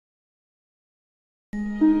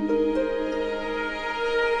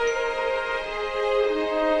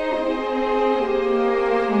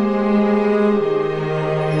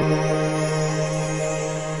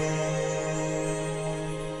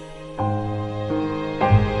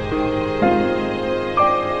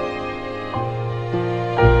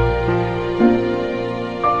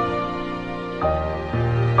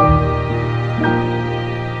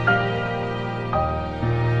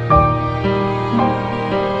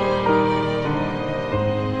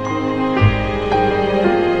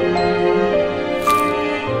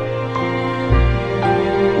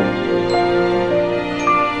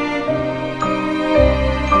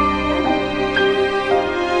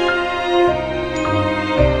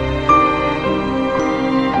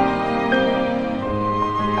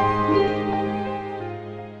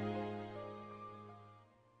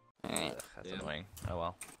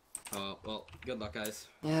Good luck, guys.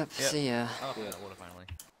 Yep, see ya. Oh, yeah, water finally.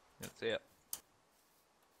 Yep, see ya.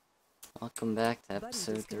 Welcome back to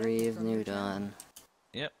episode 3 of New Dawn.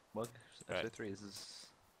 Yep, well, episode 3, this is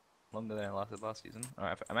longer than I lasted last season.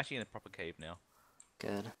 Alright, I'm actually in a proper cave now.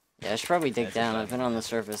 Good. Yeah, I should probably dig down. I've been on the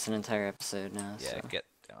surface an entire episode now, Yeah, so. get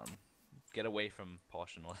down. Get away from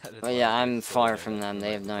Posh and all that. Well, yeah, I'm far from them.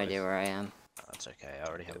 They have no idea where I am. Oh, that's okay, I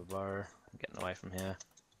already have a bow. I'm getting away from here.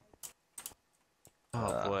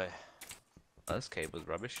 Oh boy. Oh, this cave was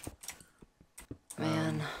rubbish.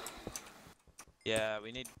 Man. Yeah,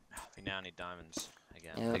 we now need diamonds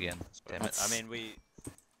again. Yep. Again. Damn it. I mean, we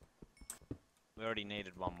already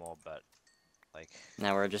needed one more, but like.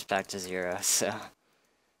 Now we're just back to 0, so.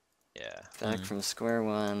 Yeah. Back from square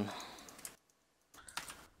one.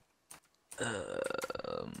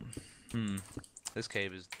 This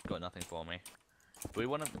cave has got nothing for me. Do we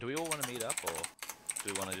all want to meet up, or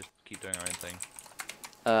do we want to just keep doing our own thing?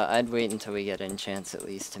 I'd wait until we get enchants at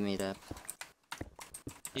least to meet up.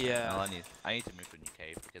 Yeah. No, I need to move to a new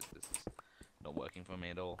cave because this is not working for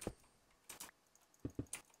me at all.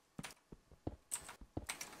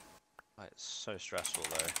 Oh, it's so stressful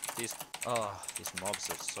though. These mobs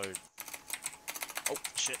are so. Oh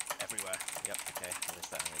shit! Everywhere. Yep. Okay. At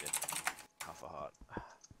least that only did half a heart.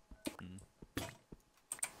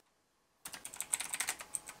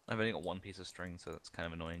 I've only got one piece of string, so that's kind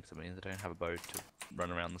of annoying because it means I don't have a bow to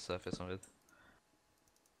run around the surface with.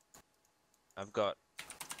 I've got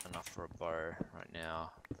enough for a bow right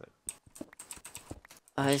now, but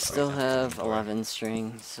I still have 11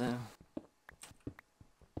 string, so.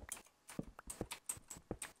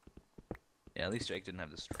 Yeah, at least Jake didn't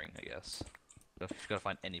have the string, I guess. You've got to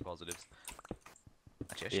find any positives.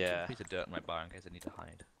 Actually, I should keep a piece of dirt in my bar in case I need to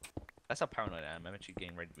hide. That's how paranoid I am. I'm actually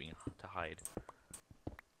getting ready to hide.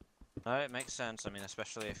 no, it makes sense. I mean,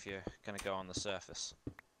 especially if you're gonna go on the surface.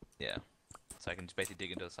 Yeah. So I can just basically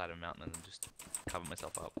dig into the side of a mountain and then just cover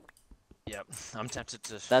myself up. Yep. I'm tempted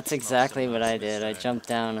to. That's exactly what I did. I Stone. jumped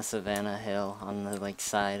down a savanna hill on the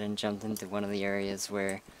side and jumped into one of the areas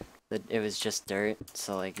where it was just dirt,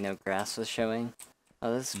 so like no grass was showing.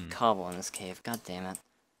 Oh, there's cobble in this cave. God damn it.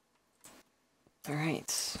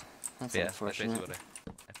 Alright. That's unfortunate. That's basically what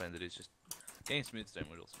I plan to do is just getting smooth stone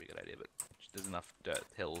would also be a good idea, but there's enough dirt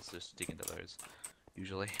hills just to dig into those,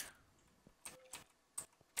 usually.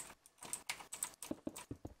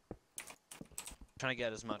 Trying to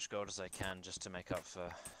get as much gold as I can just to make up for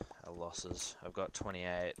our losses. I've got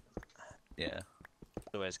 28. Yeah. It's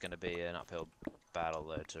always going to be an uphill battle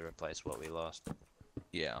though to replace what we lost.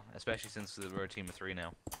 Yeah, especially since we're a team of 3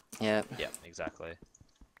 now. Yep. Yep, exactly.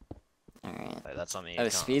 Alright. Like, that's something. Oh,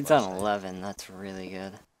 speed's on 11. That's really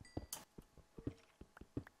good.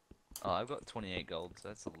 Oh, I've got 28 gold, so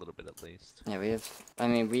that's a little bit at least. Yeah, we have. I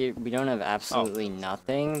mean, we don't have absolutely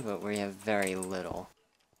nothing, but we have very little.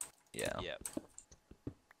 Yeah. Yep.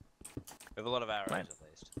 We have a lot of arrows at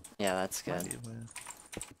least. Yeah, that's good.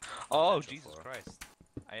 Oh, Natural Jesus flora. Christ.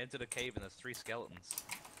 I entered a cave and there's 3 skeletons.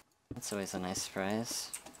 That's always a nice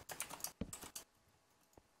surprise.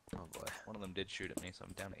 Oh boy. One of them did shoot at me, so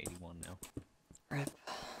I'm down to 81 now. Rip.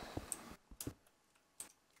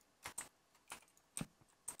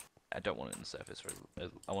 I don't want it on the surface.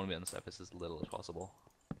 I want to be on the surface as little as possible.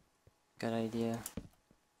 Good idea.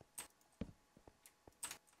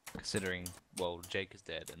 Considering, well, Jake is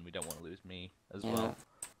dead and we don't want to lose me as Yeah. well.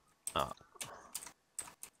 Oh.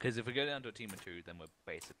 Because if we go down to a team of 2, then we're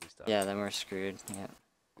basically stuck. Yeah, then we're screwed. Yeah.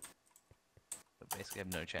 We basically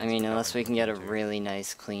have no chance. I mean, of unless we covering can get a team of two. really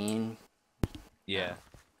nice clean. Yeah.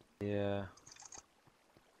 Yeah.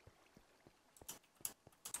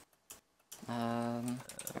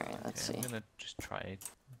 Alright, let's see. I'm gonna just try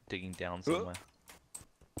digging down somewhere.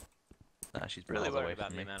 Nah, she's Really miles away worried about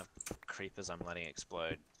from the me. amount of creepers I'm letting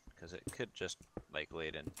explode, because it could just like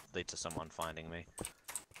lead to someone finding me.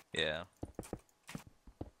 Yeah.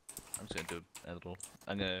 I'm just gonna do a little.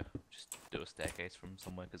 I'm gonna just do a staircase from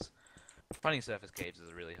somewhere because finding surface caves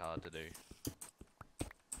is really hard to do.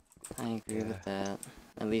 I agree with that.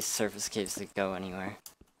 At least surface caves that go anywhere.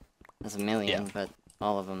 There's a million, but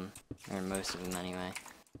all of them, or most of them anyway,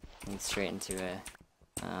 lead straight into a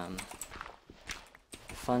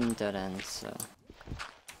fun dead end. So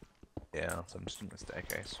Yeah, so I'm just doing a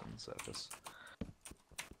staircase from the surface.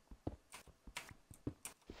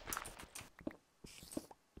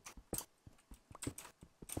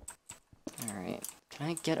 alright, can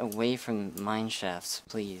I get away from mine shafts,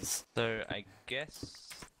 please? So I guess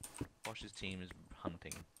Bosch's team is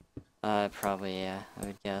hunting. Probably, yeah, I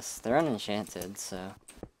would guess. They're unenchanted, so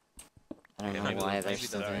I don't Yeah, know maybe why they'll- they're maybe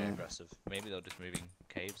still they're doing it. aggressive. Maybe they're just moving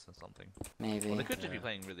caves or something. Maybe. Well, they could just be Yeah.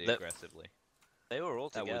 playing really That- aggressively. They were all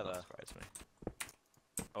That would not together. surprise me.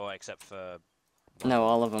 Oh, except for... No,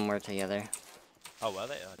 all of them were together. Oh, were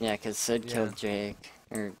they? Okay. Yeah, because Sid killed Jake,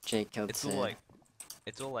 or Jake killed It's Sid. all like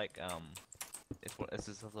it's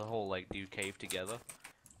just the whole like, do you cave together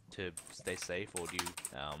to stay safe, or do you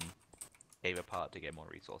cave apart to get more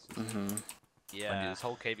resources? Mm-hmm. Yeah. This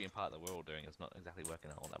whole caving apart that we're all doing is not exactly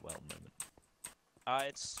working out all that well at the moment.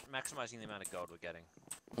 It's maximizing the amount of gold we're getting.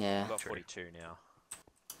 Yeah. We've got 42 now.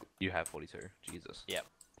 You have 42. Jesus. Yep.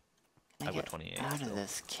 I've got 28. Out still. of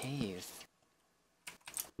this cave.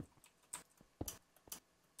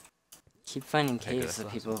 Keep finding caves that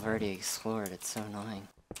people have already explored. It's so annoying.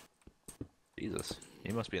 Jesus.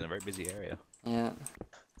 You must be in a very busy area. Yeah.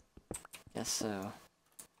 Guess so.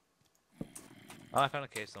 Oh, I found a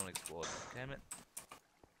cave someone explored. Damn it.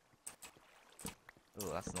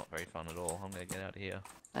 Oh, that's not very fun at all. I'm gonna get out of here.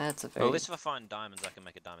 That's a Well, very... at least if I find diamonds, I can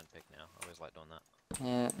make a diamond pick now. I always like doing that.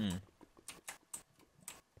 Yeah. Mm.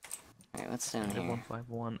 Alright, what's down here?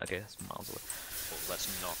 151. Okay, that's miles away. Well, let's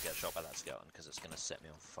not get shot by that skeleton, because it's going to set me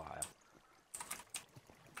on fire.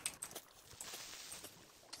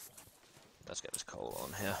 Let's get this coal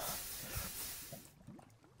on here.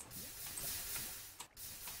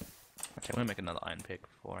 Okay, I'm gonna make another iron pick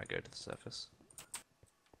before I go to the surface.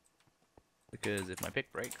 Because if my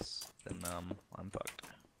pick breaks, then I'm fucked.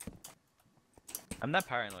 I'm that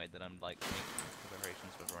paranoid that I'm like making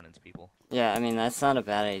preparations for run into people. Yeah, I mean, that's not a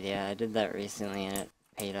bad idea. I did that recently and it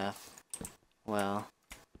paid off well.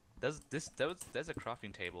 There's a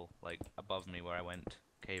crafting table like above me where I went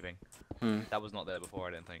caving. That was not there before,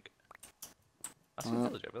 I don't think. I see a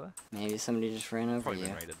village over there. Maybe somebody just ran over Probably you.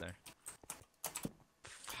 been raided there.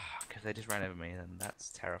 Fuck, if they just ran over me, then that's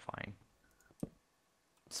terrifying.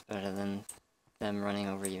 It's better than them running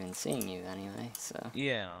over you and seeing you anyway, so...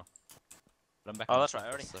 Yeah. But I'm back Oh, on that's the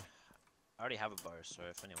right, surface, so- I already have a bow, so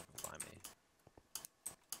if anyone can find me.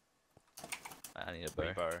 I need a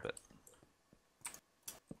bow. bow. But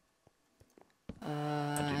do need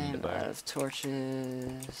a I'm bow. out of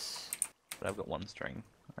torches. But I've got one string.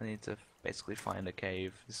 I need to basically find a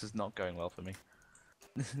cave. This is not going well for me.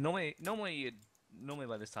 normally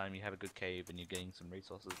by this time you have a good cave and you're getting some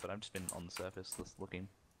resources, but I've just been on the surface just looking.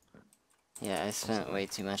 Yeah, I spent way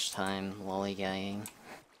too much time lollygagging.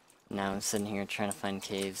 Now I'm sitting here trying to find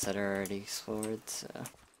caves that are already explored, so...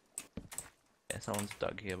 Yeah, someone's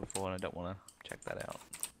dug here before and I don't want to check that out.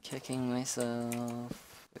 Kicking myself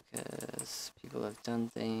because people have done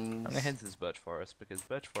things. I'm gonna head to this birch forest because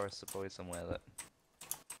birch forests are probably somewhere that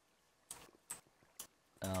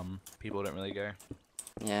people don't really go.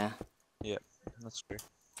 Yeah. Yep, that's true.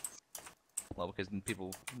 Well, because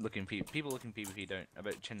people looking PvP don't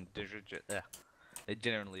they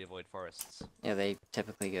generally avoid forests. Yeah, they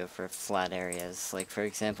typically go for flat areas. Like, for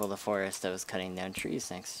example, the forest I was cutting down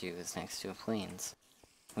trees next to was next to a plains.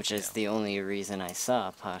 Which is the only reason I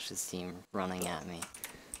saw Pasha's team running at me.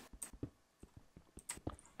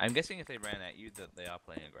 I'm guessing if they ran at you that they are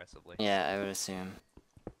playing aggressively. Yeah, I would assume.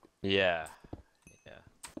 Yeah. Yeah.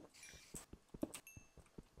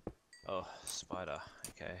 Oh, spider.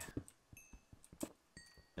 Okay.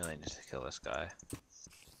 Really need to kill this guy.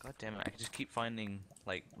 God damn it, I just keep finding,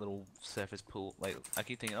 like, little surface pool, like, I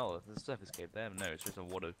keep thinking, oh, there's a surface cave there. No, it's just a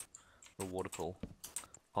water pool.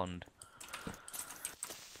 Pond.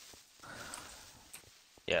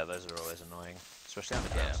 Yeah, those are always annoying. Especially on the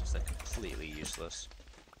ground, since they're completely useless.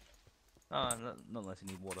 Oh, not unless you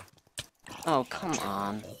need water. Oh, come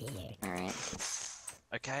on. Alright.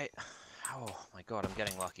 Okay. Oh my god, I'm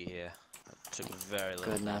getting lucky here. I took very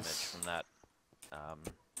little damage from that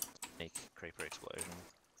sneak creeper explosion.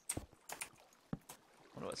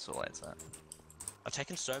 What about Soullight's at? I've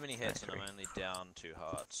taken so many hits and I'm only down 2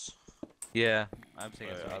 hearts. Yeah, I'm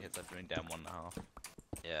taking so many hits, I'm doing down 1.5.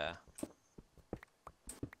 Yeah.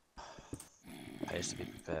 Pays to be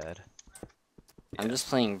prepared. I'm just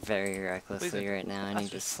playing very recklessly right now. I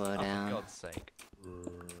need to slow down. For God's sake.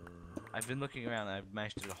 I've been looking around and I've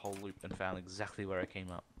managed to do a whole loop and found exactly where I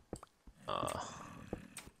came up. I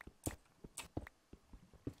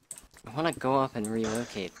want to go up and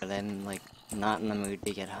relocate, but I'm, like, not in the mood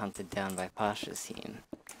to get hunted down by Pasha's team.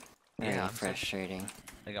 Very frustrating.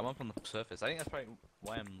 Like, I'm up on the surface. I think that's probably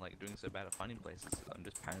why I'm, like, doing so bad at finding places. I'm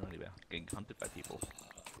just paranoid about getting hunted by people.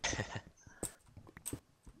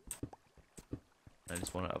 I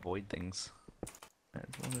just want to avoid things. I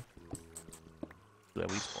just want to... Where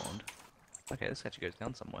we spawned. Okay, this actually goes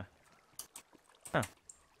down somewhere. Oh.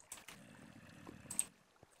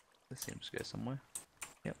 This seems to go somewhere.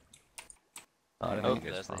 Yep. Oh, I don't think it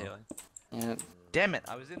goes there's the far. healing. Yep. Damn it!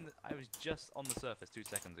 I was just on the surface 2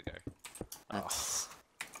 seconds ago. That's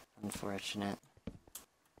unfortunate. I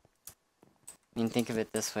mean, think of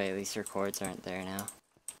it this way, at least your cords aren't there now.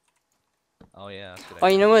 Oh yeah, that's a good Oh,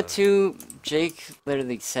 you idea. know what, too? Jake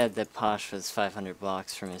literally said that Posh was 500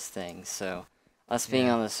 blocks from his thing, so us being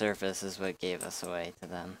Yeah. on the surface is what gave us away to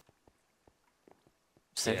them.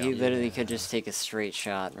 So Yeah. he literally could just take a straight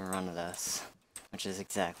shot and run at us, which is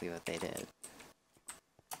exactly what they did.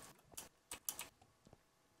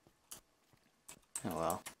 Oh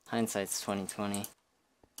well, hindsight's 2020.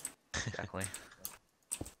 Exactly.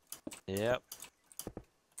 Yep.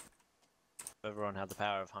 If everyone had the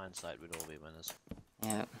power of hindsight, we'd all be winners.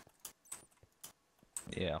 Yep.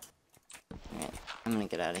 Yeah. Alright, I'm gonna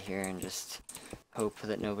get out of here and just hope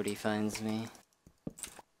that nobody finds me.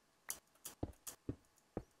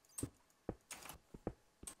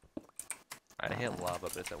 I hit lava,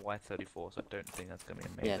 but it's at Y34, so I don't think that's gonna be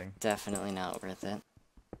amazing. Yeah, definitely not worth it.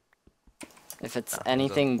 If it's No,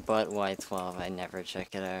 anything but Y12, I never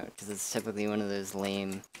check it out, because it's typically one of those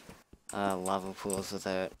lame lava pools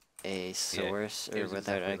without a source, or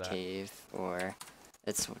without exactly a that. cave, or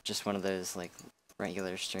it's just one of those, like,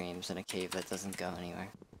 regular streams in a cave that doesn't go anywhere.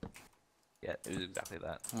 Yeah, it was exactly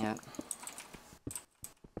that. Yep.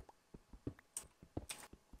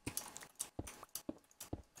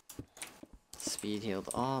 Speed healed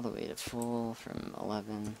all the way to full from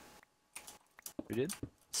 11. Who did?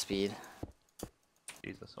 Speed.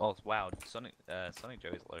 Jesus. Oh wow, Sonic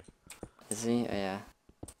Joey's low. Is he? Oh, yeah.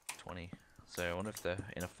 20. So I wonder if they're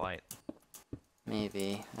in a fight.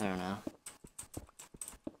 Maybe. I don't know.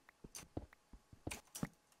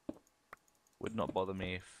 Would not bother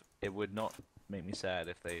me if it would not make me sad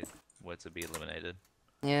if they were to be eliminated.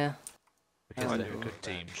 Yeah. Because Oh, they're a no. good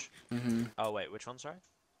team. Mm-hmm. Oh wait, which one? Sorry.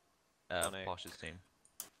 Sonic. Posh's team.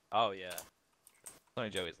 Oh yeah.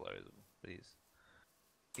 Sonic Joey's low, but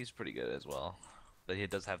he's pretty good as well. But he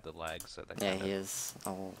does have the lag, so that Yeah, kind he of is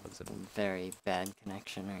a puts him, very bad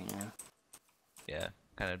connection right now. yeah,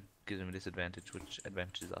 kind of gives him a disadvantage, which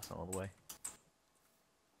advantages us all the way.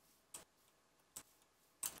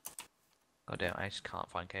 God damn, I just can't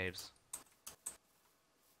find caves.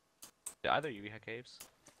 Do either of you have caves?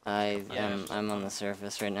 I'm on the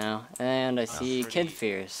surface right now, and I see pretty- Kid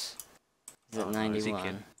Fierce. He's at Oh, no, is he 91.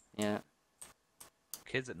 Kid? Yeah.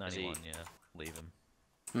 Kids at Is he- 91, yeah, leave him.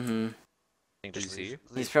 Mm-hmm. Think Did just he see leave-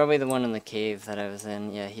 you? He's probably the one in the cave that I was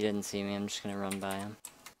in. Yeah, he didn't see me. I'm just gonna run by him.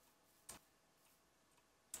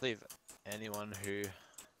 leave anyone who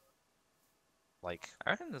like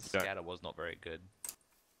I reckon the scatter was not very good.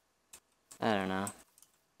 I don't know.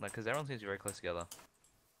 Like, because everyone seems to be very close together.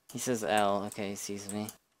 He says L. Okay, he sees me.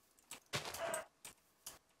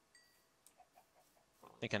 I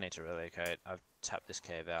think I need to relocate. I've tapped this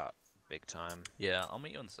cave out big time. Yeah, I'll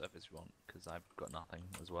meet you on the surface if you want, because I've got nothing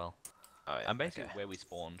as well. Oh yeah. I'm basically okay. where we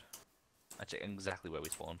spawned. I checked exactly where we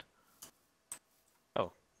spawned.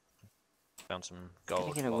 Found some Gotta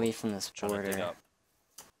gold. get while away from this trying to dig border. up.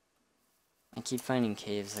 I keep finding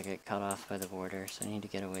caves that get cut off by the border, so I need to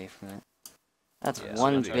get away from it. That's Yeah,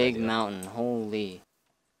 one that's a good big idea. mountain. Holy.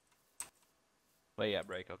 But yeah,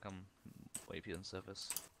 break. I'll come wait for you on the surface.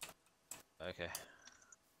 Okay.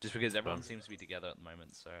 Just because everyone Run. seems to be together at the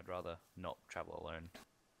moment, so I'd rather not travel alone.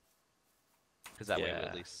 Because that way, we Yeah.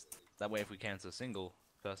 at least that way, if we cancel a single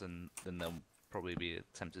person, then they'll probably be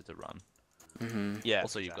tempted to run. Mm-hmm. Yeah.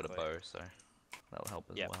 Also, you've got a exactly. bow, so that'll help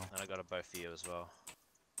as Yeah, well. and I got a bow for you as well.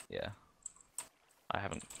 Yeah. I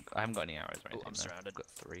haven't got any arrows or Oh, anything. I'm though. surrounded. I've got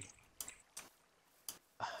 3.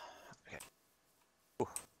 Okay. Ooh.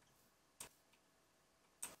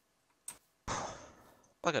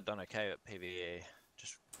 Like I've done okay at PvE,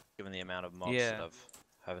 just given the amount of mobs Yeah. that I've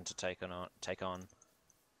having to take on.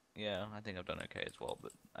 Yeah, I think I've done okay as well,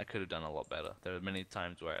 but I could have done a lot better. There are many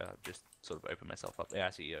times where I've just sort of opened myself up. Yeah, I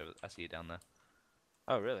see you. I see you down there.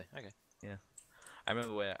 Oh really? Okay. I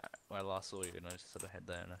remember where I last saw you, and I just sort of head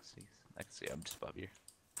there, and I can see I'm just above you.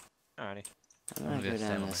 Alrighty. I'm gonna I'm go gonna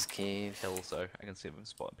stand down on this cave. Hill, so I can see if I'm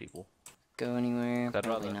spotting people. Go anywhere? I'd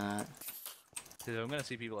Probably rather- not. Because if I'm gonna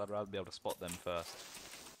see people, I'd rather be able to spot them first.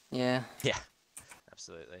 Yeah, Yeah.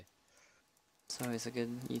 Absolutely. it's always a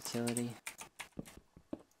good utility.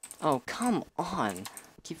 Oh, come on!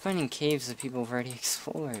 Keep finding caves that people have already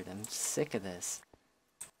explored. I'm sick of this.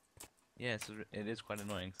 Yeah, it is quite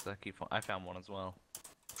annoying. Because I found one as well.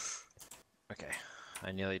 Okay.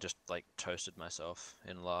 I nearly just like toasted myself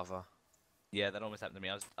in lava. Yeah, that almost happened to me.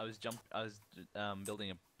 I was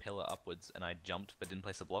building a pillar upwards, and I jumped but didn't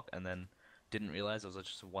place a block, and then didn't realize there was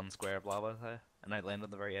just one square of lava there, and I landed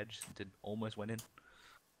on the very edge. Almost went in.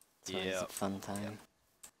 It's always Yeah. a fun time.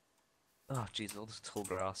 Oh jeez, all this tall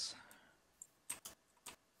grass.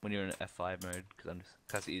 When you're in F5 mode, because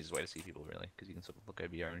that's the easiest way to see people really, because you can sort of look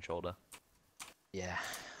over your own shoulder. Yeah.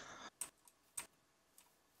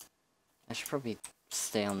 I should probably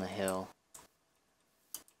stay on the hill.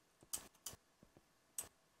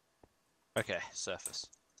 Okay, surface.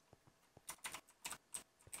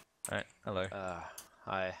 Alright, hello.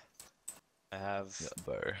 Hi. I have. You got a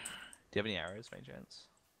bow. Do you have any arrows, by any chance?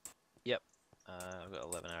 Yep. I've got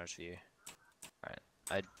 11 arrows for you.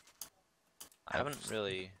 Alright. I haven't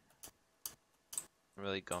really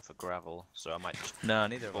gone for gravel, so I might just No,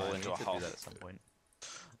 neither have I. fall We into need a to hole. do that at some point.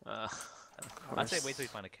 Of I'd say course. wait till we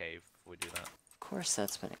find a cave before we do that. Of course,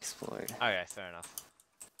 that's been explored. Okay, fair enough.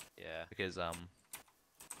 Yeah. Because,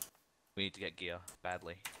 we need to get gear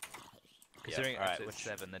badly. Considering alright, episode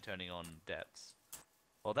 7, they're turning on depths.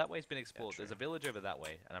 Well, that way's been explored. true. There's a village over that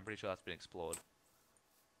way, and I'm pretty sure that's been explored.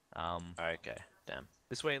 Okay, damn.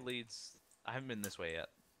 This way leads... I haven't been this way yet,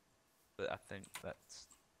 but I think that's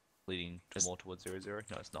leading more towards 0, 0.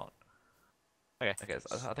 No, it's not. Okay. Okay,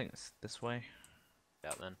 so I think it's this way.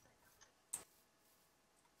 Yeah, then.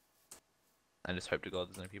 I just hope to God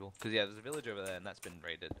there's no people. Because, yeah, there's a village over there, and that's been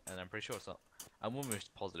raided, and I'm pretty sure it's not... I'm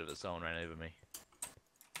almost positive that someone ran over me.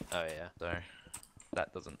 Oh, yeah. So,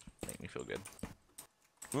 that doesn't make me feel good.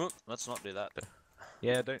 Let's not do that.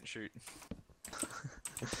 Yeah, don't shoot.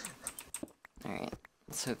 Alright,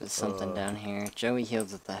 let's hope there's something down here. Joey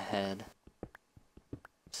healed at the head.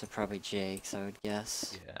 So probably Jake's, I would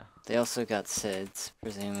guess. Yeah. They also got SIDS,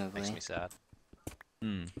 presumably. Makes me sad.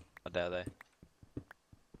 Hmm. How dare they?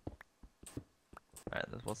 Alright,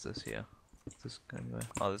 what's this here? What's this going anywhere?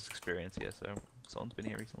 Oh, there's experience here, so someone's been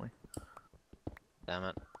here recently. Damn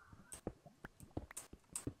it.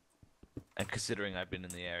 And considering I've been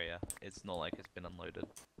in the area, it's not like it's been unloaded.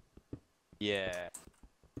 Yeah.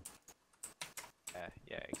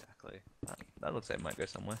 Yeah, exactly. That looks like it might go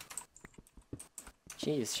somewhere.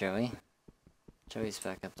 Jeez, Joey. Joey's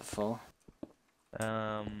back up to full.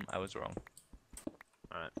 I was wrong.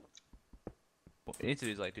 Alright. What you need to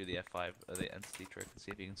do is like do the F5 or the entity trick and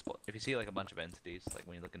see if you can spot. If you see like a bunch of entities, like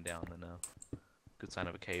when you're looking down, then good sign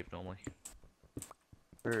of a cave normally.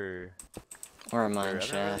 Or a mine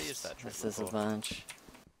I've never really used shaft. that trick This is a before. bunch.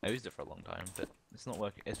 I used it for a long time, but it's not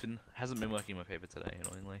working. Hasn't been working in my favor today,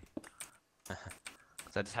 annoyingly.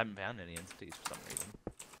 Because I just haven't found any entities for some reason.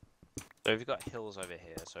 So we've got hills over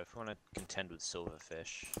here, so if we want to contend with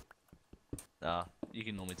silverfish... You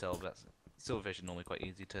can normally tell that silverfish are normally quite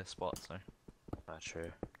easy to spot, so.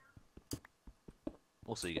 true.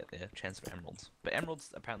 Also you get the chance for emeralds. But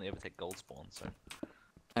emeralds apparently overtake gold spawn, so.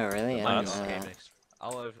 Oh, really? I I'll didn't know cave that.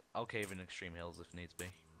 in I'll cave in extreme hills if needs be.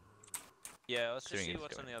 Yeah, let's just Doing see is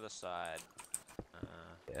what's on going. the other side.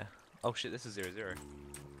 Yeah. Oh shit, this is 0, 0.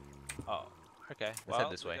 Oh, okay. head Well,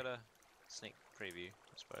 this we way. got a sneak preview,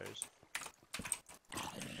 I suppose.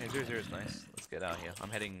 Hey, 0, 0 is nice. Let's get out here. I'm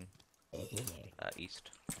heading east.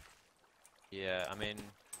 Yeah, I mean,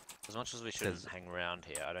 as much as we shouldn't Says- hang around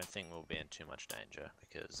here, I don't think we'll be in too much danger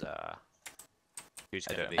because who's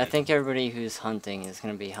I gonna don't- be? I think everybody who's hunting is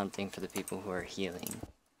going to be hunting for the people who are healing.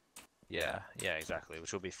 Yeah. Yeah, exactly.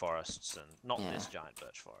 Which will be forests and not Yeah. this giant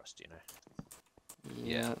birch forest, you know.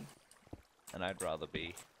 Yeah. Yep. And I'd rather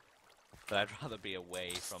be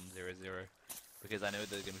away from 0, 0. Because I know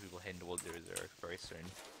there's gonna be people heading towards 0, 0 very soon.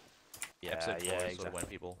 Yeah, Episode 4 yeah, is sort of exactly. when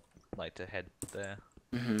people like to head there,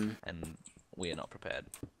 Mm-hmm. and we are not prepared.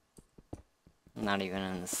 Not even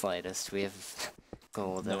in the slightest. We have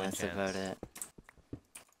gold No and that's chance. about it.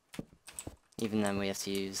 Even then we have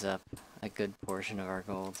to use up a good portion of our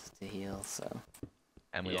gold to heal, so...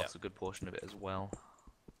 And we Yeah. lost a good portion of it as well.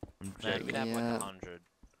 From Man, Jake. we'd have Yeah. like 100.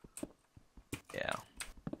 Yeah.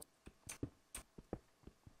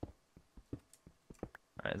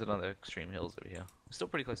 Alright, there's another extreme hills over here. We're still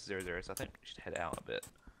pretty close to 0, 0, so I think we should head out a bit.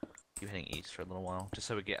 Keep heading east for a little while, just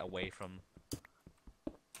so we get away from,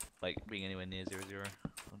 like, being anywhere near 0, 0.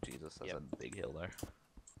 Oh Jesus, that's Yep. a big hill there.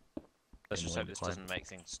 Let's just Inland hope this climb. doesn't make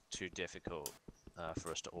things too difficult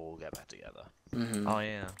for us to all get back together. Mm-hmm. Oh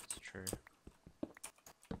yeah, it's true.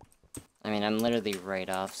 I mean, I'm literally right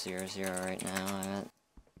off 0, 0 right now. I'm at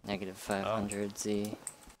negative 500 Z.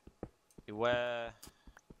 We're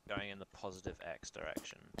going in the positive X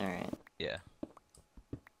direction. Alright. Yeah.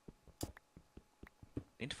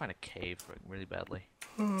 Need to find a cave really badly.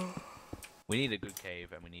 We need a good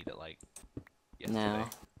cave, and we need it like yesterday. Now.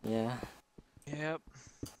 Yeah. Yep.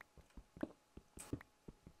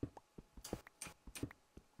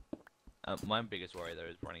 My biggest worry though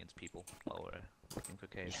is running into people while we're looking for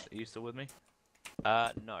caves. Are you still with me? No,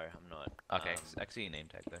 I'm not. Okay, I see your name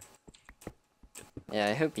tag there. Yeah,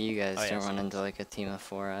 I hope you guys Oh, yeah, don't run so- into like a team of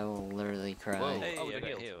 4. I will literally cry. Whoa. Hey, Oh, we I got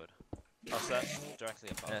got healed. healed. Oh, so that's directly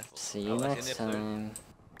above. Yeah. full. See you Oh, that's in next the episode. time.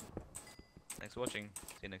 Thanks for watching.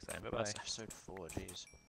 See you next time. Bye bye. That's episode 4, jeez.